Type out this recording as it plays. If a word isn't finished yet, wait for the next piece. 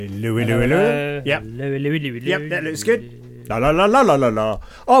Louie, Louie, Louie. Yep. Yep, that looks good. La la la la la la la.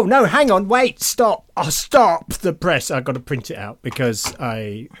 Oh no, hang on, wait, stop. Oh, stop the press. I've got to print it out because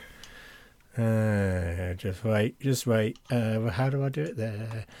I. Just wait. How do I do it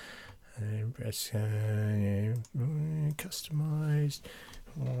there? Press customized.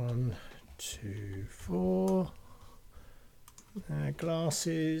 1, 2, 4.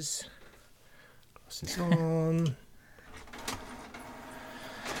 Glasses on.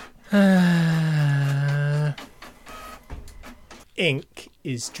 Ink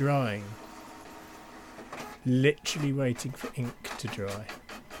is drying. Literally waiting for ink to dry.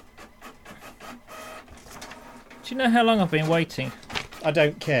 Do you know how long I've been waiting? I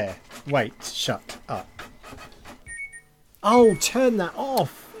don't care. Wait, shut up. Oh, turn that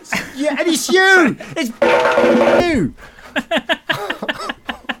off. Yeah, and it's you! It's you!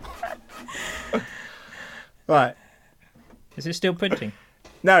 Right. Is it still printing?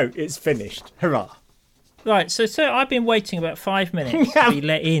 No, it's finished. Hurrah. Right, so I've been waiting about 5 minutes to be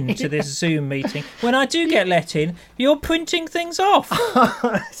let in to this Zoom meeting. When I do get let in, you're printing things off.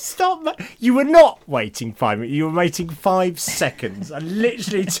 Stop. You were not waiting 5 minutes. You were waiting 5 seconds. I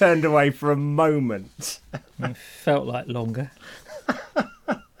literally turned away for a moment. It felt like longer.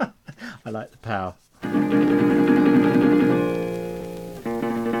 I like the power.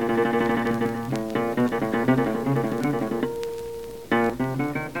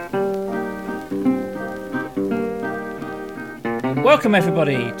 Welcome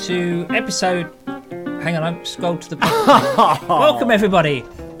everybody to episode. Hang on, I scrolled to the. Welcome everybody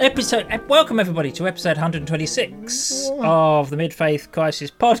to episode 126 of the Mid-Faith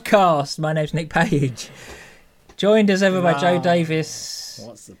Crisis podcast. My name's Nick Page, joined as ever by Joe Davis.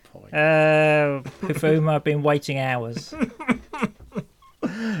 What's the point? For whom I've been waiting hours.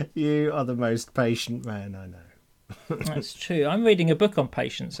 You are the most patient man I know. That's true. I'm reading a book on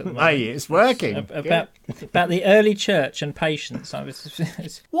patience at the moment. Hey, it's working. About the early church and patience.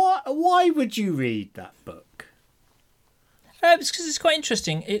 Why would you read that book? It's because it's quite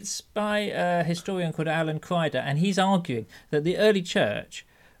interesting. It's by a historian called Alan Kreider, and he's arguing that the early church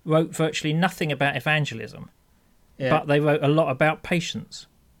wrote virtually nothing about evangelism, but they wrote a lot about patience.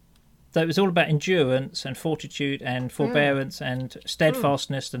 So it was all about endurance and fortitude and forbearance and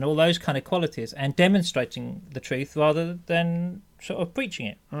steadfastness and all those kind of qualities, and demonstrating the truth rather than sort of preaching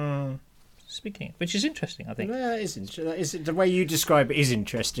it, speaking it, which is interesting, I think. Yeah, it is interesting. The way you describe it is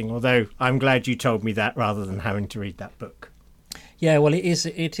interesting, although I'm glad you told me that rather than having to read that book. Yeah, well, it is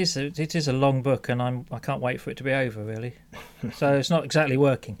a long book, and I can't wait for it to be over, really. So it's not exactly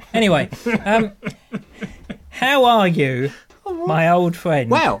working. Anyway, how are you? My old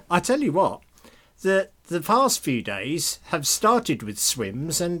friend. Well, I tell you what, the past few days have started with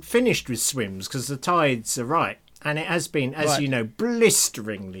swims and finished with swims because the tides are right. And it has been, as you know,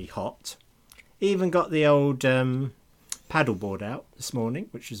 blisteringly hot. Even got the old paddleboard out this morning,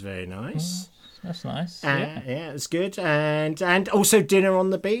 which was very nice. That's nice. Yeah, it was good. And also dinner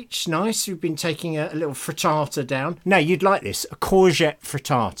on the beach. Nice. We've been taking a little frittata down. No, you'd like this, a courgette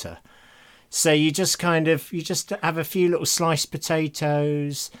frittata. So you just have a few little sliced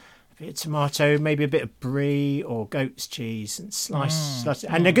potatoes, a bit of tomato, maybe a bit of brie or goat's cheese, and slice it.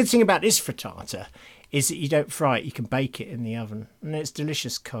 And the good thing about this frittata is that you don't fry it; you can bake it in the oven, and it's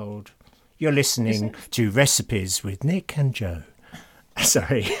delicious cold. You're listening to Recipes with Nick and Joe.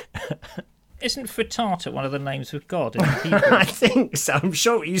 Sorry. Isn't frittata one of the names of God in Hebrew? I think so. I'm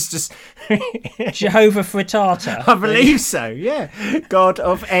sure it used to... Jehovah Frittata. I believe so, yeah. God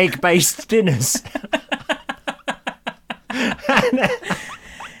of egg-based dinners.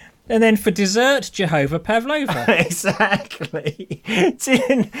 And then for dessert, Jehovah Pavlova. Exactly.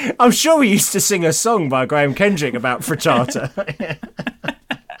 I'm sure we used to sing a song by Graham Kendrick about frittata.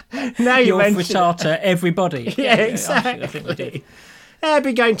 Now you mention frittata, everybody. Yeah, exactly. I think we did. I'll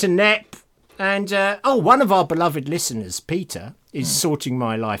be going to Nep. And, one of our beloved listeners, Peter, is sorting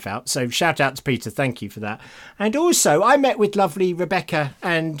my life out. So shout out to Peter. Thank you for that. And also, I met with lovely Rebecca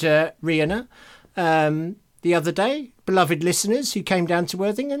and Rihanna the other day. Beloved listeners who came down to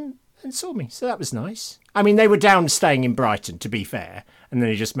Worthing and saw me. So that was nice. I mean, they were down staying in Brighton, to be fair. And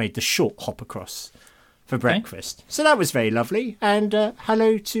then they just made the short hop across for breakfast. So that was very lovely. And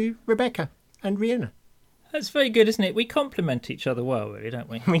hello to Rebecca and Rihanna. That's very good, isn't it? We complement each other well, really, don't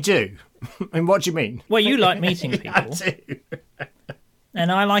we? We do. And what do you mean? Well, you like meeting people. I do.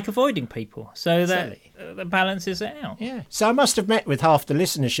 And I like avoiding people. So that balances it out. Yeah. So I must have met with half the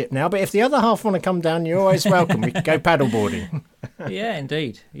listenership now, but if the other half want to come down, you're always welcome. We could go paddleboarding. Yeah,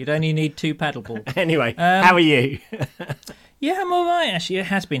 indeed. You'd only need 2 paddleboards. Anyway, how are you? Yeah, I'm all right, actually. It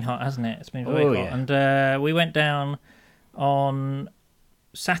has been hot, hasn't it? It's been very hot. Yeah. And we went down on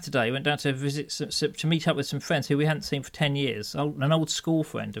Saturday, went down to visit to meet up with some friends who we hadn't seen for 10 years. An old school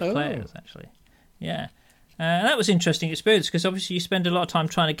friend of Claire's, actually. Yeah. That was an interesting experience because obviously you spend a lot of time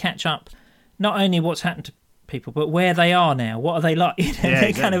trying to catch up, not only what's happened to people, but where they are now. What are they like? Yeah,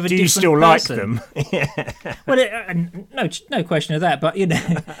 they're kind of a do you different still person. like them? Yeah. Well, no question of that. But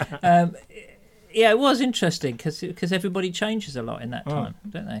yeah, it was interesting because everybody changes a lot in that time,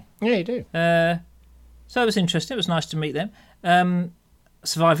 don't they? Yeah, you do. So it was interesting. It was nice to meet them.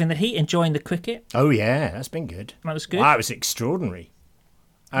 Surviving the heat, enjoying the cricket. Oh yeah, that's been good. That was good. Wow, it was extraordinary.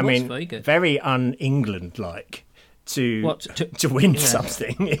 I mean, very good. Very un-England like to win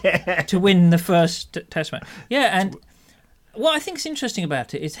something. Yeah. To win the first Test match. Yeah, and what I think is interesting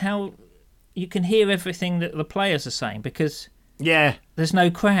about it is how you can hear everything that the players are saying because there's no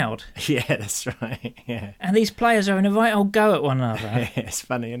crowd. Yeah, that's right. Yeah. And these players are in a right old go at one another. It's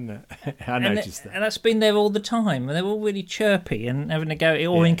funny, isn't it? I noticed that. And that's been there all the time. And they're all really chirpy and having a go at it,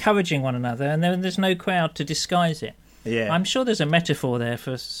 or encouraging one another. And then there's no crowd to disguise it. Yeah. I'm sure there's a metaphor there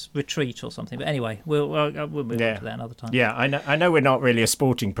for retreat or something. But anyway, we'll move on to that another time. Yeah, I know we're not really a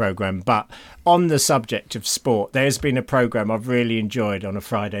sporting programme, but on the subject of sport, there's been a programme I've really enjoyed on a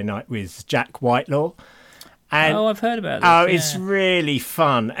Friday night with Jack Whitelaw. And, I've heard about this. Oh, it's really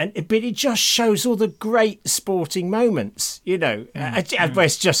fun. But it just shows all the great sporting moments,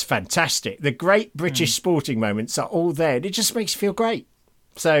 It's just fantastic. The great British sporting moments are all there. It just makes you feel great.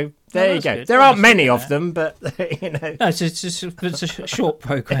 So there you go. Good. There aren't many of them, but, No, it's a short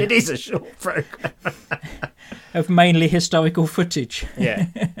programme. It is a short programme. Of mainly historical footage. Yeah.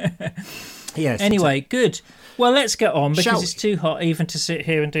 Yes. Anyway, good. Well, let's get on because it's too hot even to sit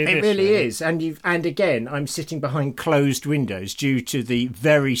here and do this. It really is. And again, I'm sitting behind closed windows due to the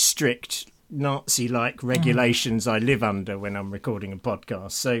very strict Nazi-like regulations I live under when I'm recording a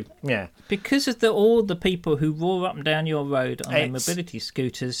podcast. So, yeah. Because of all the people who roar up and down your road on their mobility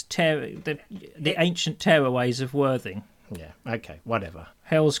scooters, the ancient terrorways of Worthing. Yeah, okay, whatever.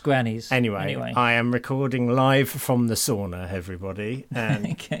 Hell's grannies. Anyway, I am recording live from the sauna, everybody.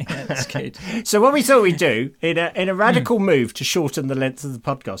 Okay, that's good. So what we thought we'd do, in a radical move to shorten the length of the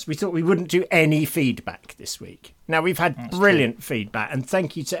podcast, we thought we wouldn't do any feedback this week. Now, we've had brilliant feedback, and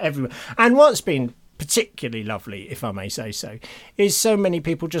thank you to everyone. And what's been particularly lovely, if I may say so, is so many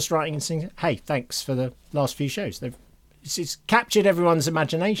people just writing and saying, hey, thanks for the last few shows. It's captured everyone's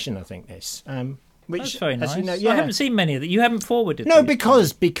imagination, I think, this. That's very nice. You know, I haven't seen many of that. You haven't forwarded. No,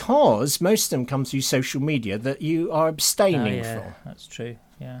 because most of them come through social media that you are abstaining from. That's true.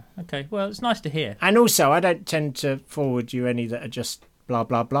 Yeah. Okay. Well, it's nice to hear. And also, I don't tend to forward you any that are just blah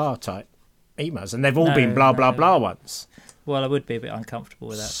blah blah type emails, and they've all been blah blah blah ones. Well, I would be a bit uncomfortable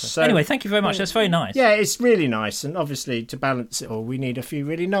with that. So anyway, thank you very much. That's very nice. Yeah, it's really nice. And obviously, to balance it all, we need a few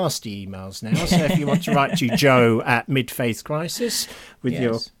really nasty emails now. So if you want to write to Joe at Midfaith Crisis with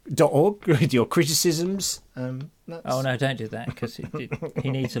your .org, with your criticisms. Oh, no, don't do that because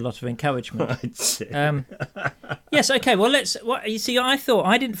he needs a lot of encouragement. Yes, okay. Well, you see, I thought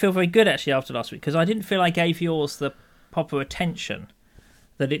I didn't feel very good actually after last week because I didn't feel I gave yours the proper attention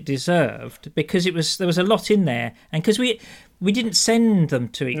that it deserved because there was a lot in there, and because we didn't send them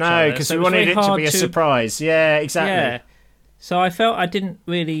to each other. No, because we wanted it to be a surprise. Yeah, exactly. Yeah. So I felt I didn't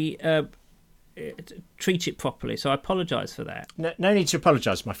really treat it properly, so I apologise for that. No need to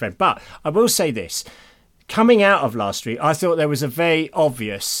apologise, my friend. But I will say this. Coming out of last week, I thought there was a very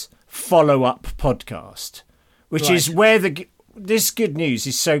obvious follow-up podcast, which is where this good news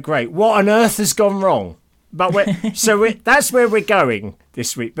is so great. What on earth has gone wrong? But that's where we're going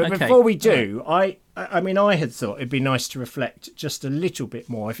this week. But before we do, I had thought it'd be nice to reflect just a little bit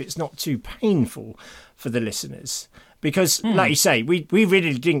more, if it's not too painful for the listeners. Because, like you say, we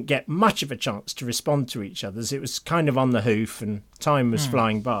really didn't get much of a chance to respond to each other's. It was kind of on the hoof and time was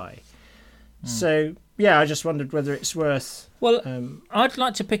flying by. So, yeah, I just wondered whether it's worth... Well, I'd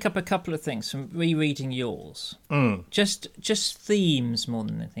like to pick up a couple of things from rereading yours. Just themes more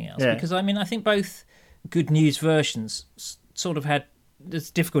than anything else. Yeah. Because, I think both Good News versions sort of had... It's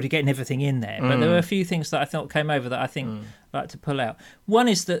difficult getting everything in there, but there were a few things that I thought came over that I think I'd like to pull out. One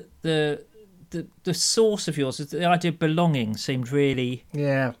is that the source of yours, the idea of belonging, seemed really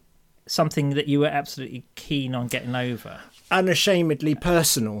something that you were absolutely keen on getting over. Unashamedly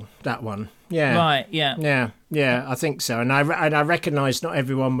personal, that one. Yeah. Right, yeah. Yeah, I think so. And I recognise not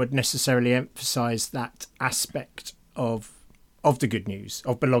everyone would necessarily emphasise that aspect of the good news,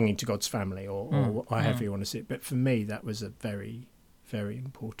 of belonging to God's family or however you want to see it. But for me, that was a very, very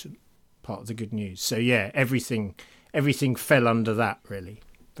important part of the good news. So, yeah, everything fell under that, really.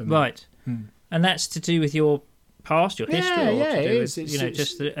 For me. Right. And that's to do with your past, your history, or Yeah, to it do is. with, It's-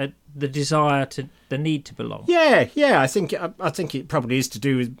 just the desire the need to belong. Yeah, I think it probably is to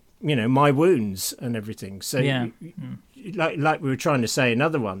do with my wounds and everything. So Yeah. like we were trying to say in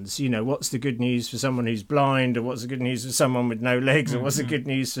other ones, what's the good news for someone who's blind, or what's the good news for someone with no legs, or what's the good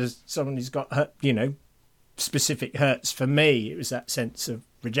news for someone who's got specific hurts. For me, it was that sense of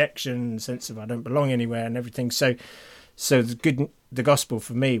rejection, sense of I don't belong anywhere and everything. So the gospel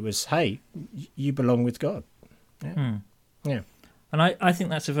for me was, hey, you belong with God. Yeah. And I think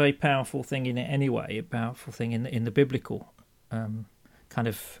that's a very powerful thing in it anyway, a powerful thing in the biblical kind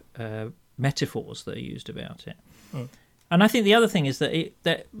of metaphors that are used about it. And I think the other thing is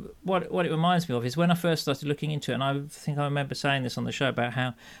that what it reminds me of is when I first started looking into it, and I think I remember saying this on the show about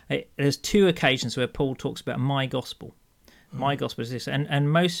how there's two occasions where Paul talks about my gospel. My gospel is this,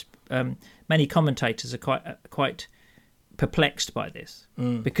 and most many commentators are quite perplexed by this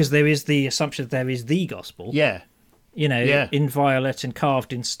because there is the assumption that there is the gospel, inviolate and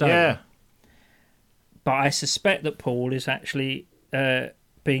carved in stone. Yeah. But I suspect that Paul is actually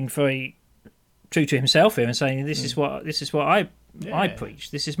being very true to himself here and saying this is what I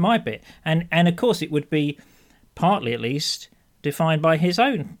preach. This is my bit, and of course it would be partly, at least, defined by his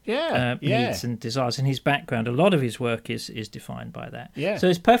own needs and desires and his background. A lot of his work is defined by that. Yeah. So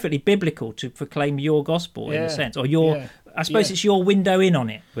it's perfectly biblical to proclaim your gospel in a sense, or your. I suppose it's your window in on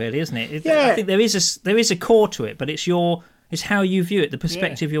it, really, isn't it? I think there is a core to it, but it's how you view it, the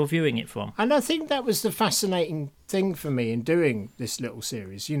perspective you're viewing it from. And I think that was the fascinating thing for me in doing this little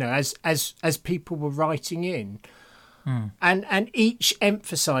series. As people were writing in, and each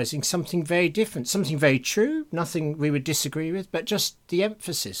emphasising something very different, something very true, nothing we would disagree with, but just the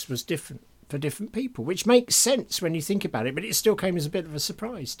emphasis was different for different people, which makes sense when you think about it, but it still came as a bit of a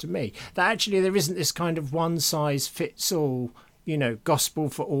surprise to me that actually there isn't this kind of one size fits all, gospel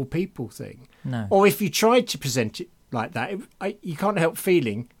for all people thing. No. Or if you tried to present it like that, you can't help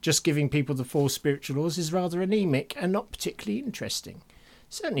feeling just giving people the 4 spiritual laws is rather anemic and not particularly interesting.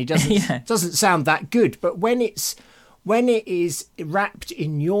 Certainly doesn't sound that good, but when it is wrapped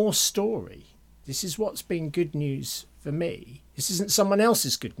in your story, this is what's been good news for me. This isn't someone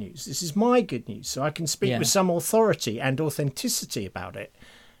else's good news. This is my good news, so I can speak with some authority and authenticity about it.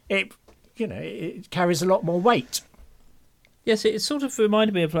 It carries a lot more weight. Yes, it sort of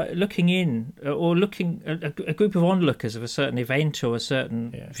reminded me of like looking in, or looking a group of onlookers of a certain event or a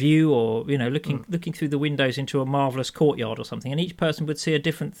certain view, or looking through the windows into a marvelous courtyard or something, and each person would see a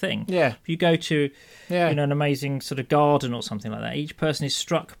different thing. Yeah. If you go to an amazing sort of garden or something like that, each person is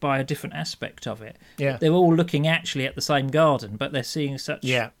struck by a different aspect of it. Yeah. They're all looking actually at the same garden, but they're seeing such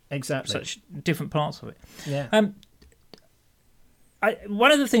different parts of it. Yeah.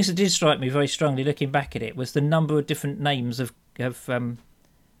 One of the things that did strike me very strongly looking back at it was the number of different names of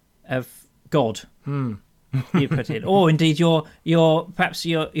God you put in, or indeed your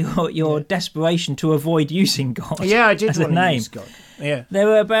desperation to avoid using God. Yeah, I did as want a to name. use God. Yeah, there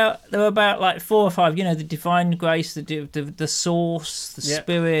were about like 4 or 5. The divine grace, the source, the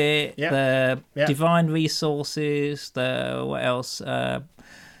spirit, the divine resources. The what else?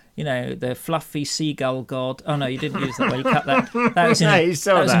 The fluffy seagull god. Oh no, you didn't use that one. You cut that. That was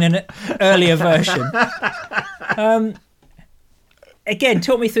in an earlier version. Again,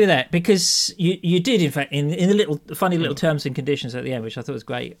 talk me through that, because you did, in fact, in the little funny little terms and conditions at the end, which I thought was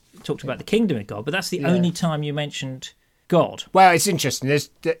great, talked about the kingdom of God, but that's the only time you mentioned God. Well, it's interesting.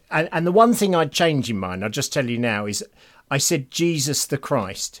 And the one thing I'd change in mine, I'll just tell you now, is I said Jesus the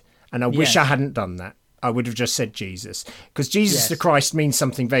Christ, and I wish I hadn't done that. I would have just said Jesus, because Jesus the Christ means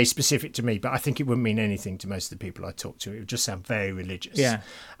something very specific to me, but I think it wouldn't mean anything to most of the people I talk to. It would just sound very religious. Yeah.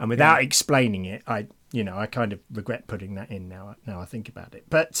 And without explaining it, I kind of regret putting that in now I think about it.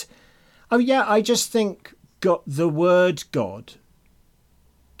 But, I just think the word God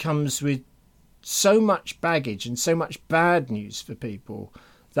comes with so much baggage and so much bad news for people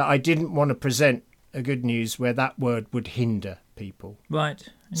that I didn't want to present a good news where that word would hinder people. Right.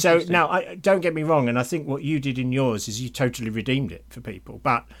 So now, don't get me wrong, and I think what you did in yours is you totally redeemed it for people,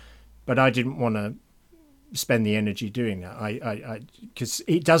 but I didn't want to spend the energy doing that. Because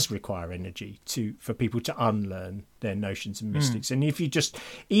it does require energy for people to unlearn their notions and mystics. And if you just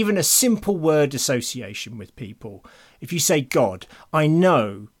even a simple word association with people, if you say God, I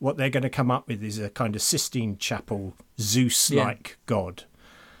know what they're going to come up with is a kind of Sistine Chapel Zeus-like God.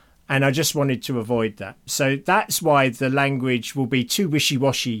 And I just wanted to avoid that. So that's why the language will be too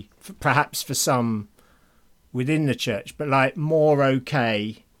wishy-washy, perhaps for some within the church, but like more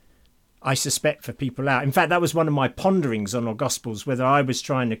okay, I suspect, for people out. In fact, that was one of my ponderings on our Gospels, whether I was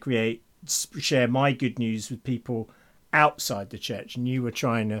trying to share my good news with people outside the church and you were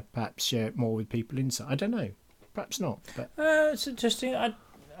trying to perhaps share it more with people inside. I don't know. perhaps not. But It's interesting. I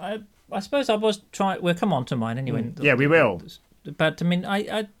suppose I was trying. We'll come on to mine anyway. Yeah, we will. But I mean,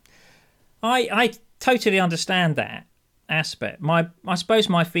 I totally understand that aspect. I suppose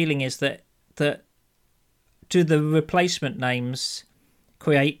my feeling is that do the replacement names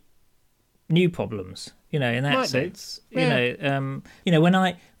create new problems? In that Might do. sense. Yeah.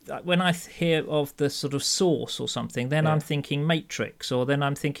 When I hear of the sort of Source or something, then I'm thinking Matrix, or then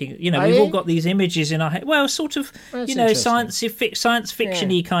I'm thinking, we've all got these images in our head. Well, sort of, That's science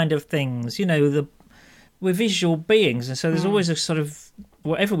fiction-y kind of things. We're visual beings, and so there's always a sort of,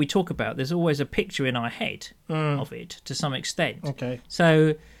 whatever we talk about, there's always a picture in our head of it to some extent. Okay.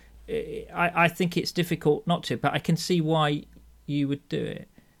 So I think it's difficult not to, but I can see why you would do it.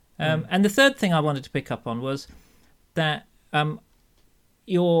 And the third thing I wanted to pick up on was that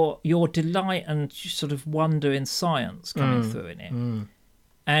your delight and sort of wonder in science coming through in it,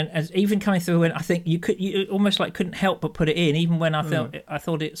 and as even coming through when I think you almost like couldn't help but put it in, even when I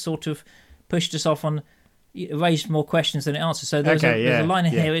thought it sort of pushed us off on. It raised more questions than it answered. So there's a line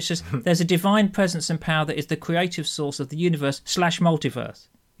in here. It's just there's a divine presence and power that is the creative source of the universe / multiverse.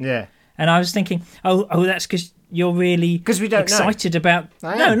 Yeah. And I was thinking, oh, that's because you're really we don't excited about.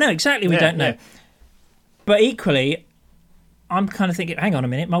 No, exactly. We don't know. Yeah. But equally, I'm kind of thinking, hang on a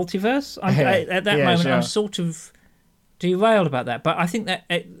minute, multiverse. At that moment, sure. I'm sort of derailed about that. But I think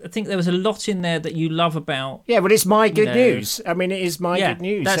there was a lot in there that you love about. Yeah, well, it's my good news. I mean, it is my good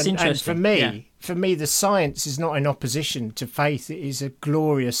news. That's interesting. And for me, the science is not in opposition to faith. It is a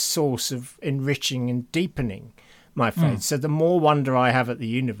glorious source of enriching and deepening my faith. So the more wonder I have at the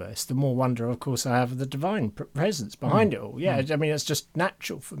universe, the more wonder, of course, I have of the divine presence behind it all. Yeah, I mean, it's just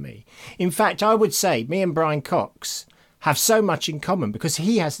natural for me. In fact, I would say me and Brian Cox have so much in common because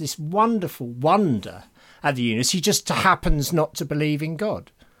he has this wonderful wonder at the universe. He just happens not to believe in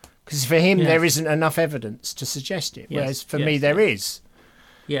God because for him there isn't enough evidence to suggest it, whereas for me there is.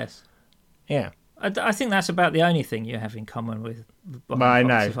 Yes. Yeah. I think that's about the only thing you have in common with Brian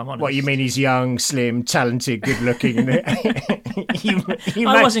I Cox, know. if I'm honest. What you mean? He's young, slim, talented, good-looking.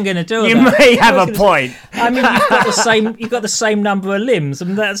 I wasn't going to do it. You may have a point. I mean, you've got the same number of limbs,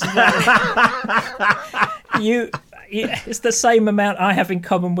 and that's it's the same amount I have in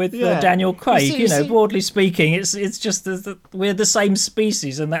common with Daniel Craig. Broadly speaking, it's just that we're the same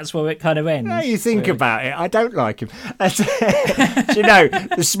species, and that's where it kind of ends. No, you think about it. I don't like him.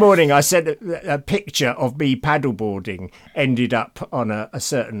 This morning I sent a picture of me paddleboarding, ended up on a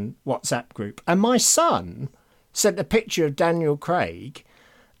certain WhatsApp group, and my son sent a picture of Daniel Craig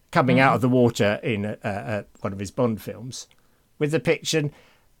coming out of the water in one of his Bond films, with the picture,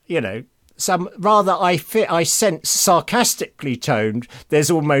 some rather I sense sarcastically toned.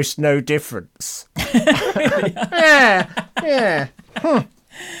 There's almost no difference. Yeah.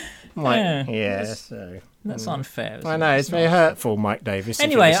 That's unfair. I know it's very hurtful, Mike Davis.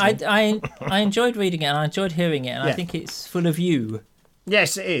 Anyway, I enjoyed reading it and I enjoyed hearing it, and I think it's full of you.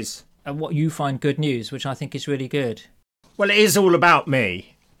 Yes, it is. And what you find good news, which I think is really good. Well, it is all about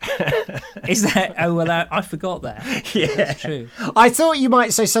me. Is that? Oh well, I forgot that. Yeah, that's true. I thought you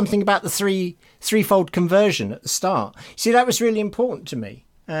might say something about the threefold conversion at the start. See, that was really important to me.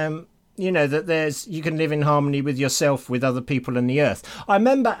 That you can live in harmony with yourself, with other people, and the earth. I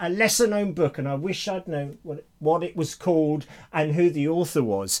remember a lesser-known book, and I wish I'd known what it was called and who the author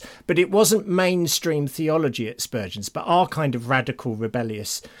was. But it wasn't mainstream theology at Spurgeon's, but our kind of radical,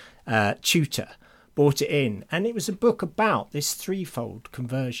 rebellious tutor brought it in, and it was a book about this threefold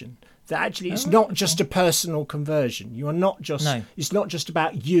conversion. That actually it's not just a personal conversion. You are not just it's not just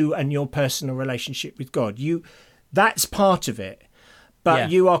about you and your personal relationship with God. That's part of it,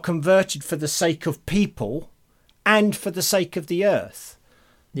 but you are converted for the sake of people and for the sake of the earth.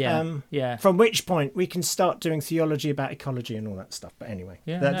 From which point we can start doing theology about ecology and all that stuff. But anyway,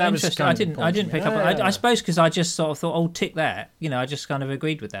 that was kind of I didn't pick up. I suppose because I just sort of thought, oh, tick that. I just kind of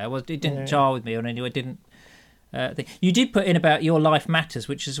agreed with that. Well, it didn't jar with me, or anyway, it didn't. You did put in about your life matters,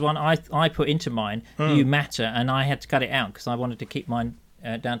 which is one I put into mine. You matter, and I had to cut it out because I wanted to keep mine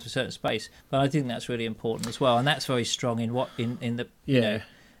down to a certain space. But I think that's really important as well, and that's very strong in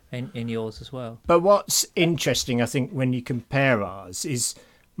yours as well. But what's interesting, I think, when you compare ours is.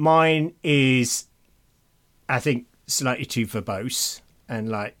 Mine is, I think, slightly too verbose,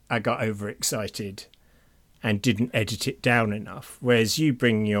 and I got overexcited and didn't edit it down enough. Whereas you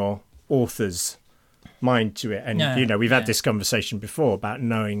bring your author's mind to it, and we've had this conversation before about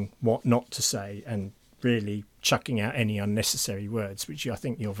knowing what not to say and really chucking out any unnecessary words, which I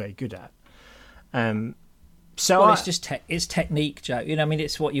think you're very good at. So well, it's just it's technique, Joe. You know, I mean,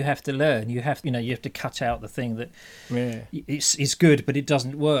 it's what you have to learn. You have to cut out the thing that it's good, but it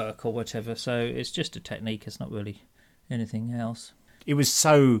doesn't work or whatever. So it's just a technique. It's not really anything else. It was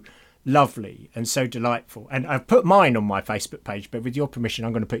so lovely and so delightful, and I've put mine on my Facebook page, but with your permission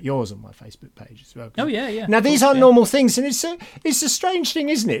I'm going to put yours on my Facebook page as well. Oh yeah. Now these aren't normal things, and it's a strange thing,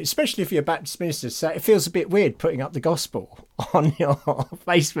 isn't it, especially if you're a Baptist minister, so it feels a bit weird putting up the gospel on your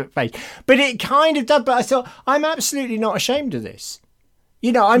Facebook page, but it kind of does. But I thought, I'm absolutely not ashamed of this.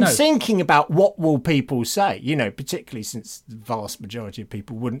 You know, I'm thinking about what will people say, you know, particularly since the vast majority of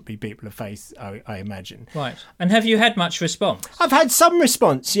people wouldn't be people of faith, I imagine. Right. And have you had much response? I've had some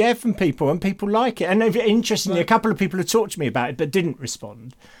response, from people, and people like it. And interestingly, a couple of people have talked to me about it but didn't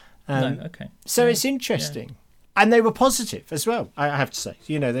respond. Okay. So it's interesting. Yeah. And they were positive as well, I have to say.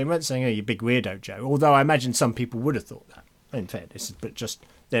 You know, they weren't saying, oh, you big weirdo, Joe. Although I imagine some people would have thought that, in fairness. But just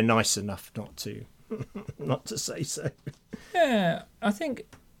they're nice enough not to say so. Yeah, I think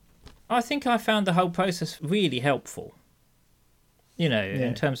I found the whole process really helpful. You know,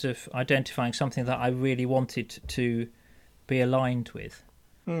 in terms of identifying something that I really wanted to be aligned with.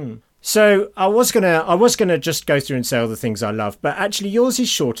 So I was gonna just go through and say all the things I love, but actually yours is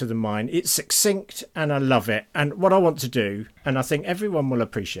shorter than mine. It's succinct, and I love it. And what I want to do, and I think everyone will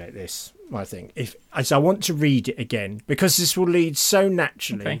appreciate this, I think, as I want to read it again, because this will lead so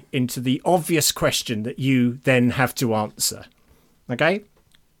naturally into the obvious question that you then have to answer. Okay?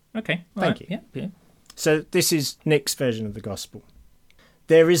 Okay. Thank you. Yeah. So this is Nick's version of the gospel.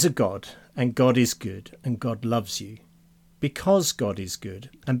 There is a God, and God is good, and God loves you. Because God is good,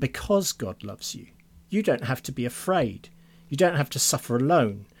 and because God loves you, you don't have to be afraid. You don't have to suffer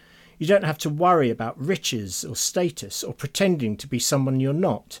alone. You don't have to worry about riches or status or pretending to be someone you're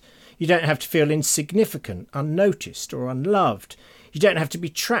not. You don't have to feel insignificant, unnoticed or unloved. You don't have to be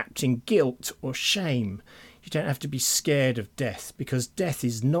trapped in guilt or shame. You don't have to be scared of death, because death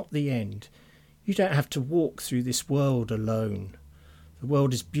is not the end. You don't have to walk through this world alone. The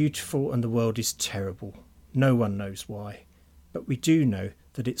world is beautiful and the world is terrible. No one knows why. But we do know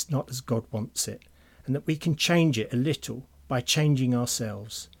that it's not as God wants it, and that we can change it a little by changing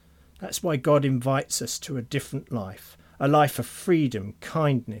ourselves. That's why God invites us to a different life, a life of freedom,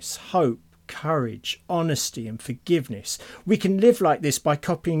 kindness, hope, courage, honesty and forgiveness. We can live like this by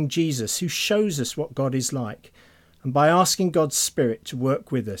copying Jesus, who shows us what God is like, and by asking God's Spirit to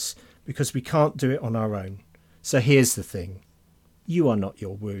work with us, because we can't do it on our own. So here's the thing. You are not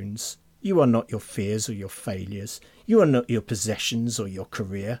your wounds. You are not your fears or your failures. You are not your possessions or your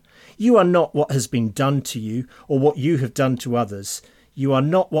career. You are not what has been done to you or what you have done to others. You are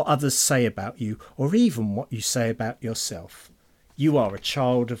not what others say about you or even what you say about yourself. You are a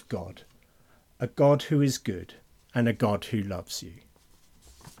child of God, a God who is good and a God who loves you.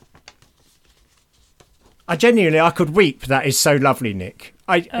 I could weep. That is so lovely, Nick.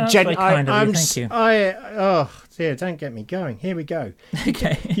 Thank you. Oh dear, don't get me going. Here we go.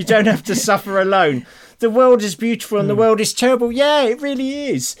 Okay. You don't have to suffer alone. The world is beautiful and the world is terrible. Yeah, it really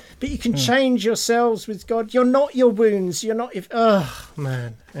is. But you can change yourselves with God. You're not your wounds. You're not. Oh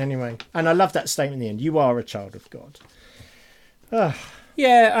man. Anyway, and I love that statement in the end. You are a child of God.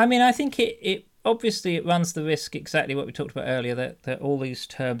 Yeah, I mean, I think it obviously it runs the risk, exactly what we talked about earlier, that all these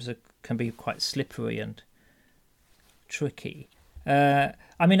terms can be quite slippery and tricky. I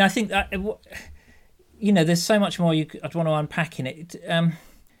mean, I think that, you know, there's so much more I'd want to unpack in it.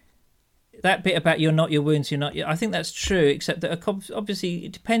 That bit about you're not your wounds, you're not. I think that's true, except that obviously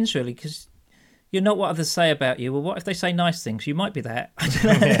it depends really, because you're not what others say about you. Well, what if they say nice things? You might be that. I don't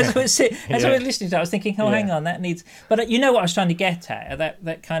know. That's what I was listening to. I was thinking, hang on, that needs. But you know what I was trying to get at?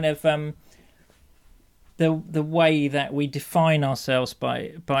 That kind of the way that we define ourselves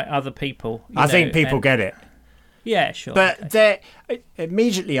by other people. I think people get it. Yeah, sure. But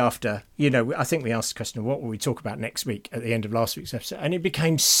immediately after, you know, I think we asked the question of what will we talk about next week at the end of last week's episode, and it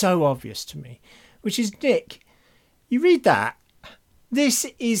became so obvious to me, which is, Nick, you read that, this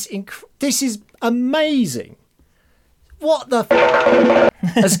is amazing. What the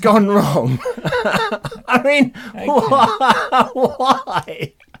has gone wrong? I mean,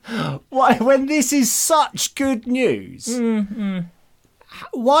 why? Why, when this is such good news?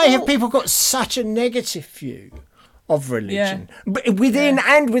 Why have people got such a negative view of religion, within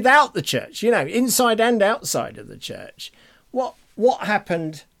and without the church, you know, inside and outside of the church? What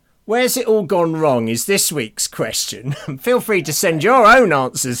happened? Where's it all gone wrong is this week's question. Feel free to send your own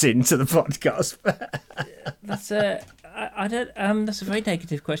answers into the podcast. That's a very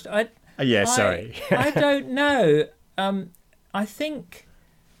negative question. Sorry. I don't know. I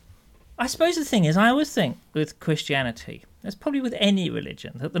suppose the thing is, I always think with Christianity, that's probably with any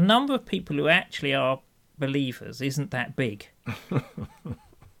religion, that the number of people who actually are believers isn't that big.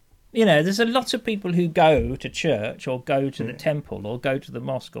 You know, there's a lot of people who go to church or go to the temple or go to the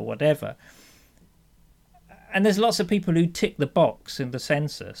mosque or whatever. And there's lots of people who tick the box in the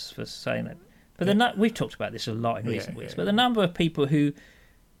census for saying that. But we've talked about this a lot in recent weeks. But the number of people who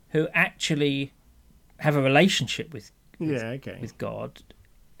actually have a relationship with God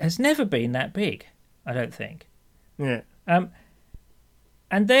has never been that big, I don't think. Yeah.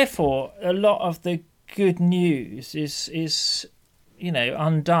 And therefore, a lot of the good news is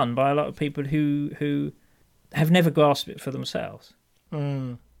undone by a lot of people who have never grasped it for themselves.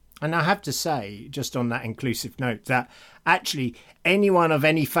 And I have to say, just on that inclusive note, that actually anyone of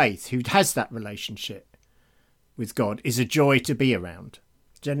any faith who has that relationship with God is a joy to be around,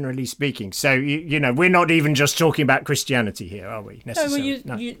 generally speaking. So, we're not even just talking about Christianity here, are we? Necessarily?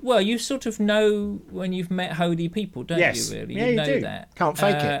 You sort of know when you've met holy people, don't you, really? Yeah, you know do. That. Can't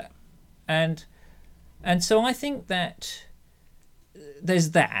fake it. And so I think that there's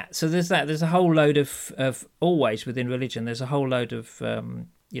that. So there's that. There's a whole load of always within religion, there's a whole load of,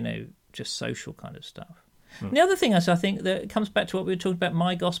 just social kind of stuff. And the other thing is, I think that it comes back to what we were talking about,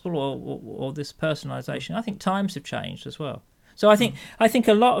 my gospel or this personalisation. I think times have changed as well. So I think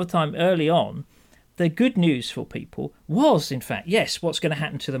a lot of the time early on, the good news for people was, in fact, yes, what's going to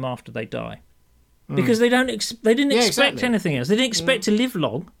happen to them after they die. Because they didn't expect anything else. They didn't expect to live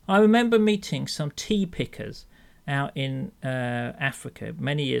long. I remember meeting some tea pickers out in Africa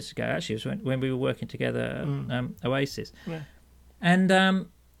many years ago. Actually, it was when we were working together at Oasis. Yeah.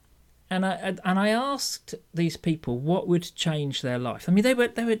 And I asked these people what would change their life. I mean, they were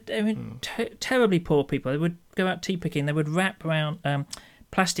terribly poor people. They would go out tea picking. They would wrap around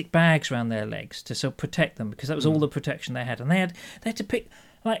plastic bags around their legs to sort of protect them, because that was all the protection they had. And they had to pick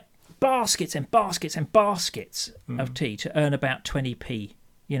like baskets and baskets and baskets of tea to earn about 20p.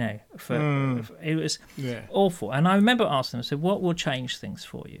 For it was awful. And I remember asking them, I said, what will change things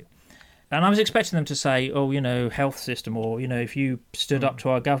for you? And I was expecting them to say, health system, or, if you stood up to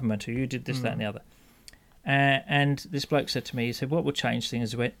our government, or you did this, that, and the other. And this bloke said to me, he said, what will change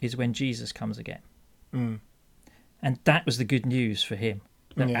things is when Jesus comes again. And that was the good news for him,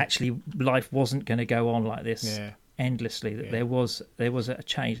 that actually life wasn't going to go on like this endlessly, that there was a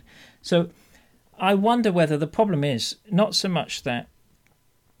change. So I wonder whether the problem is not so much that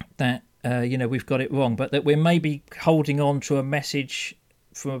we've got it wrong, but that we're maybe holding on to a message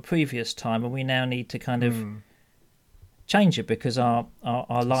from a previous time, and we now need to kind of change it because our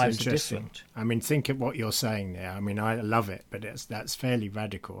lives are different. I mean, think of what you're saying there. I mean, I love it, but that's fairly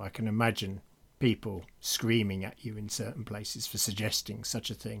radical. I can imagine people screaming at you in certain places for suggesting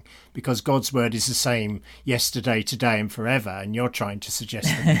such a thing, because God's word is the same yesterday, today, and forever, and you're trying to suggest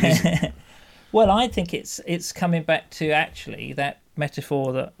that it isn't. Well, I think it's coming back to actually that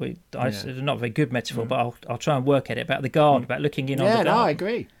metaphor that not a very good metaphor, but I'll try and work at it, about the garden, about looking in on the garden. Yeah, no, I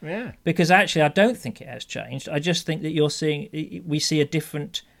agree. Yeah, because actually I don't think it has changed. I just think that we see a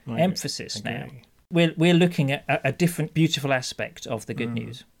different emphasis now. We're looking at a different beautiful aspect of the good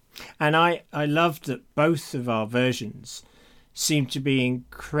news. And I loved that both of our versions seem to be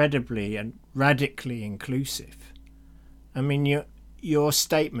incredibly and radically inclusive. I mean, your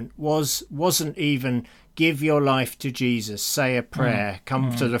statement wasn't even give your life to Jesus, say a prayer,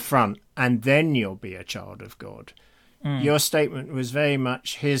 come to the front, and then you'll be a child of God. Your statement was very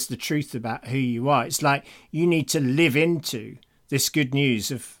much, here's the truth about who you are. It's like you need to live into this good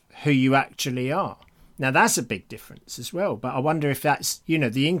news of who you actually are. Now, that's a big difference as well. But I wonder if that's, the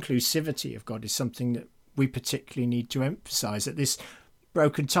inclusivity of God is something that we particularly need to emphasise at this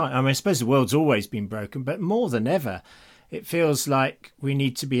broken time. I mean, I suppose the world's always been broken, but more than ever, it feels like we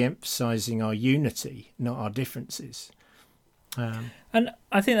need to be emphasising our unity, not our differences. And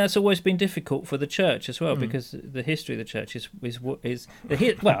I think that's always been difficult for the church as well, because the history of the church is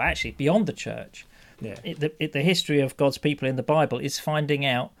actually beyond the church. Yeah. The history of God's people in the Bible is finding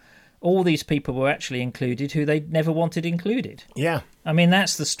out all these people were actually included who they never wanted included. Yeah. I mean,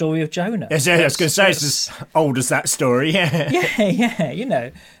 that's the story of Jonah. Yes, I was going to say, it's as old as that story. Yeah. Yeah.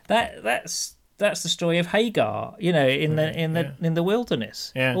 That's the story of Hagar, in the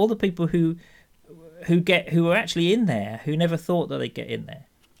wilderness. Yeah. All the people who are actually in there, who never thought that they'd get in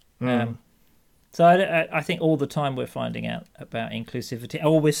there. So I think all the time we're finding out about inclusivity,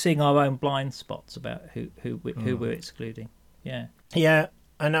 or we're seeing our own blind spots about who we're excluding. Yeah. Yeah,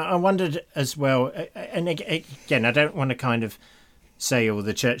 and I wondered as well, and again, I don't want to kind of say,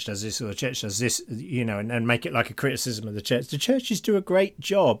 the church does this or the church does this, and make it like a criticism of the church. The churches do a great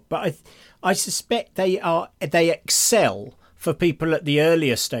job, but I suspect they excel for people at the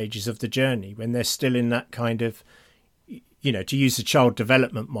earlier stages of the journey, when they're still in that kind of, to use the child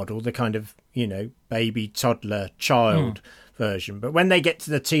development model, the kind of, baby, toddler, child version. But when they get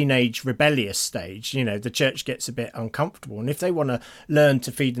to the teenage rebellious stage, the church gets a bit uncomfortable. And if they want to learn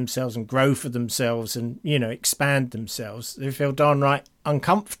to feed themselves and grow for themselves and, expand themselves, they feel darn right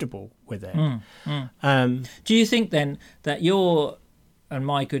uncomfortable with it. Do you think then that your and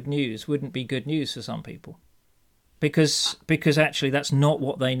my good news wouldn't be good news for some people? Because actually that's not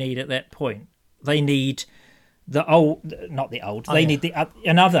what they need at that point. They need they need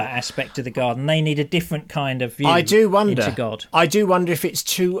another aspect of the garden. They need a different kind of view into God. I do wonder if it's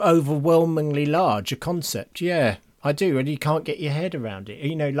too overwhelmingly large a concept. Yeah, I do. And you can't get your head around it.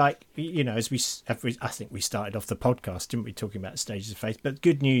 I think we started off the podcast, didn't we, talking about stages of faith. But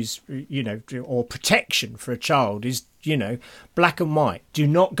good news, or protection for a child is, black and white. Do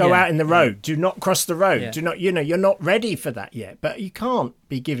not go out in the road. Do not cross the road. Do not, you're not ready for that yet. But you can't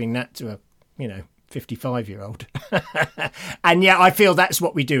be giving that to a, 55-year-old. And I feel that's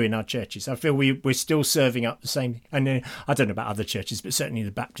what we do in our churches. I feel we're still serving up the same. And I don't know about other churches, but certainly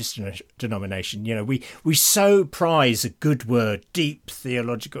the Baptist denomination, we so prize a good word, deep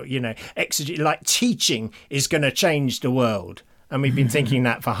theological, like teaching is going to change the world. And we've been thinking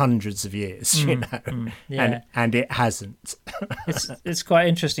that for hundreds of years, and it hasn't. It's quite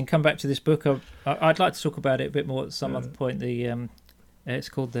interesting. Come back to this book. I'd like to talk about it a bit more at some other point. It's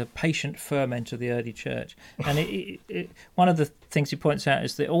called The Patient Ferment of the Early Church. And one of the things he points out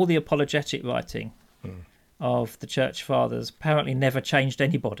is that all the apologetic writing of the church fathers apparently never changed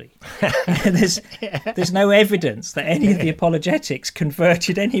anybody. There's no evidence that any of the apologetics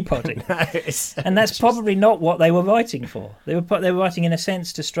converted anybody. And that's probably not what they were writing for. They were writing in a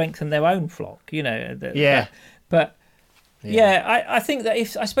sense to strengthen their own flock, But I think that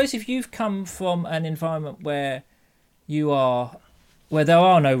if you've come from an environment where there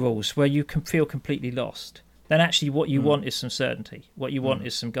are no rules, where you can feel completely lost, then actually what you want is some certainty. What you want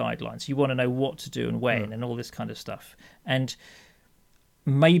is some guidelines. You want to know what to do and when and all this kind of stuff. And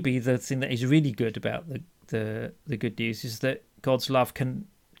maybe the thing that is really good about the good news is that God's love can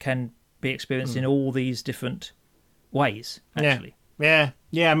be experienced in all these different ways, actually. Yeah.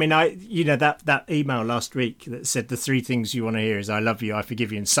 I mean, that email last week that said the three things you want to hear is I love you, I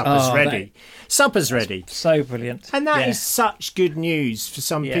forgive you, and supper's ready. Supper's ready. So brilliant. And that is such good news for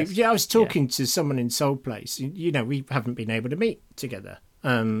some people. Yeah, I was talking to someone in Soul Place. We haven't been able to meet together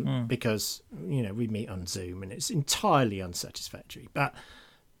because, we meet on Zoom and it's entirely unsatisfactory. But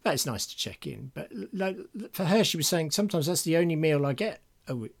it's nice to check in. But for her, she was saying sometimes that's the only meal I get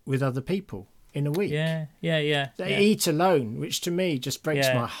with other people in a week. They eat alone, which to me just breaks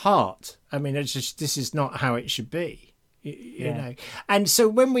my heart. I mean, this is not how it should be, you know. And so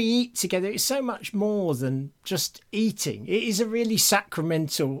when we eat together, it's so much more than just eating. It is a really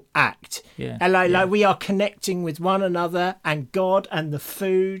sacramental act. And we are connecting with one another and God and the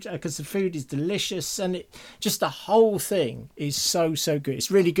food, because the food is delicious, and just the whole thing is so good.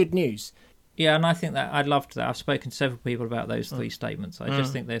 It's really good news. Yeah, and I think that I loved that. I've spoken to several people about those three statements. I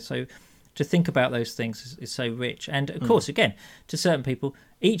just think they're so. To think about those things is so rich. And, of course, again, to certain people,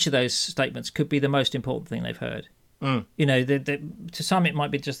 each of those statements could be the most important thing they've heard. To some, it might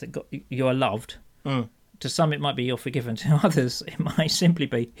be just that you are loved. To some, it might be you're forgiven. To others, it might simply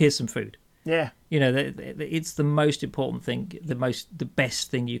be, here's some food. Yeah. It's the most important thing, the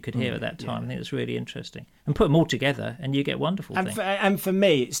best thing you could hear at that time. I think it's really interesting. And put them all together and you get wonderful things. And for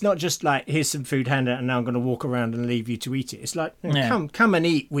me, it's not just like, here's some food handed and now I'm going to walk around and leave you to eat it. It's like, come and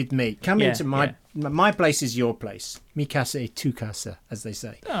eat with me. Come into my place is your place. Mi casa es tu casa, as they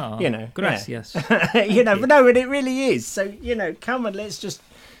say. Oh, gracias. But it really is. So, come and let's just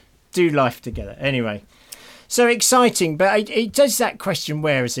do life together. Anyway, so exciting. But it does that question,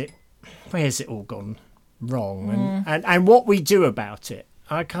 where's it all gone wrong? And what we do about it.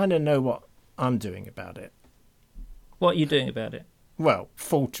 I kind of know what I'm doing about it. What are you doing about it? Well,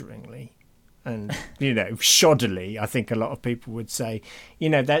 falteringly and, shoddily, I think a lot of people would say.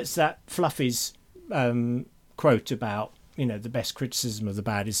 That's that Fluffy's quote about, the best criticism of the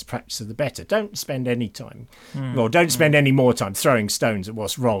bad is the practice of the better. Don't spend any time, don't spend any more time throwing stones at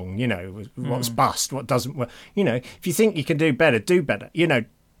what's wrong, what's bust, what doesn't work. If you think you can do better, do better.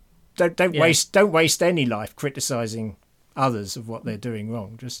 Don't waste any life criticising others of what they're doing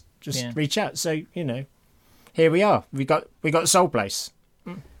wrong. Just reach out. So here we are. We got Soul Place.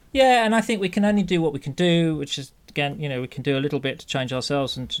 Yeah, and I think we can only do what we can do, which is again, we can do a little bit to change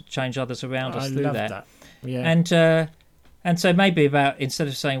ourselves and to change others around us through that. Yeah. And so maybe instead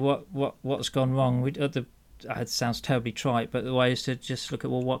of saying what's gone wrong, it sounds terribly trite, but the way is to just look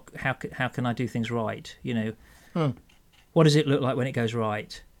at how can I do things right? What does it look like when it goes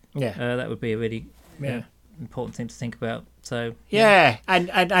right? Yeah, that would be a really important thing to think about. So Yeah,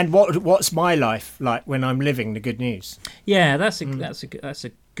 and what's my life like when I'm living the good news? yeah, that's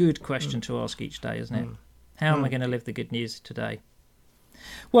a good question to ask each day, isn't it? How am I going to live the good news today?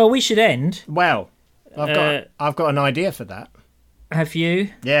 Well, we should end. Well, I've got an idea for that. Have you?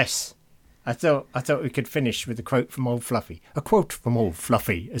 Yes. I thought we could finish with a quote from Old Fluffy. A quote from Old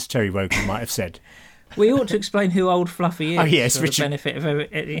Fluffy, as Terry Wogan might have said. We ought to explain who Old Fluffy is. Oh, yes, for Richard. the benefit of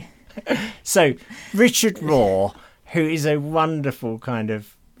every... So, Richard Rohr, who is a wonderful kind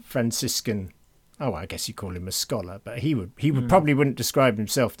of Franciscan, I guess you call him a scholar, but he would probably wouldn't describe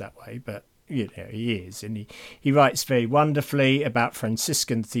himself that way, but you know, he is. And he writes very wonderfully about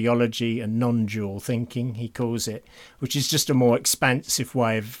Franciscan theology and non-dual thinking, he calls it, which is just a more expansive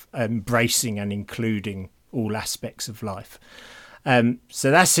way of embracing and including all aspects of life.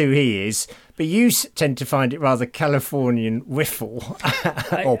 So that's who he is. But you tend to find it rather Californian whiffle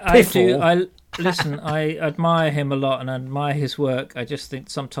or piffle. Listen, I admire him a lot and I admire his work. I just think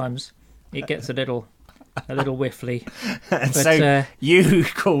sometimes it gets a little whiffly. And But, so you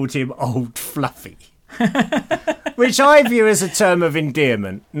called him Old Fluffy, which I view as a term of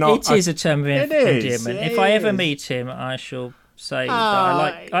endearment. It is a term of endearment. It If I ever is. meet him, I shall say that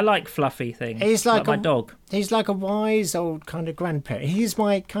I like fluffy things. He's like my dog. He's like a wise old kind of grandparent. He's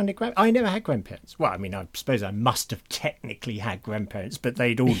my kind of I never had grandparents. Well, I mean, I suppose I must have technically had grandparents, but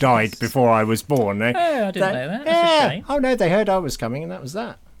they'd all died before I was born. Oh, I didn't know that. That's a shame. Oh no, they heard I was coming, and that was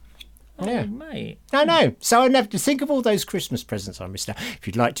that. Oh, Yeah. mate. I know. So I never to think of all those Christmas presents I missed out. If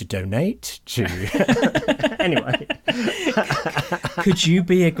you'd like to donate to, anyway, Could you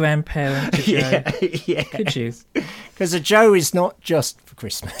be a grandparent to Joe? yeah, Could you? because a Joe is not just for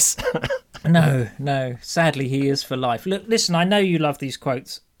Christmas. No. Sadly, he is for life. Look, listen, I know you love these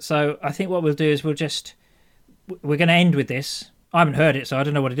quotes, so I think what we'll do is we're going to end with this. I haven't heard it, so I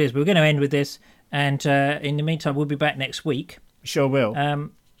don't know what it is, but we're going to end with this. And in the meantime, we'll be back next week. Sure will.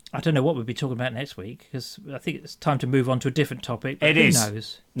 I don't know what we'll be talking about next week, because I think it's time to move on to a different topic. But It who is.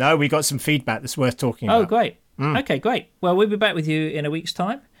 knows? No, we got some feedback that's worth talking about. Oh, great. Okay, great. Well, we'll be back with you in a week's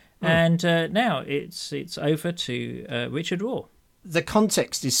time. And now it's over to Richard Rohr. The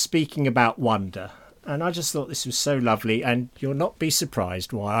context is speaking about wonder, and I just thought this was so lovely, and you'll not be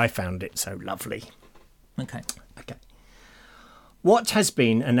surprised why I found it so lovely. Okay. What has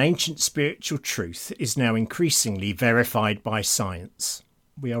been an ancient spiritual truth is now increasingly verified by science.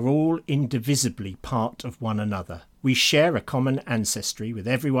 We are all indivisibly part of one another. We share a common ancestry with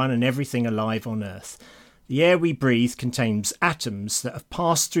everyone and everything alive on Earth. The air we breathe contains atoms that have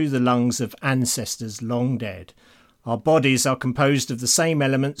passed through the lungs of ancestors long dead. Our bodies are composed of the same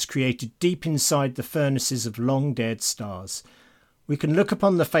elements created deep inside the furnaces of long dead stars. We can look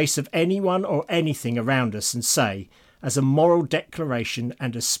upon the face of anyone or anything around us and say, as a moral declaration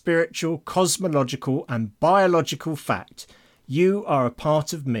and a spiritual, cosmological and biological fact, you are a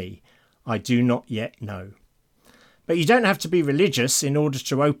part of me I do not yet know. But you don't have to be religious in order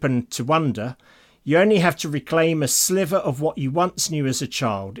to open to wonder. You only have to reclaim a sliver of what you once knew as a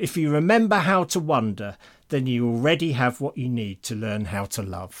child. If you remember how to wonder, then you already have what you need to learn how to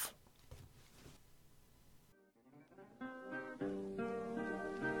love.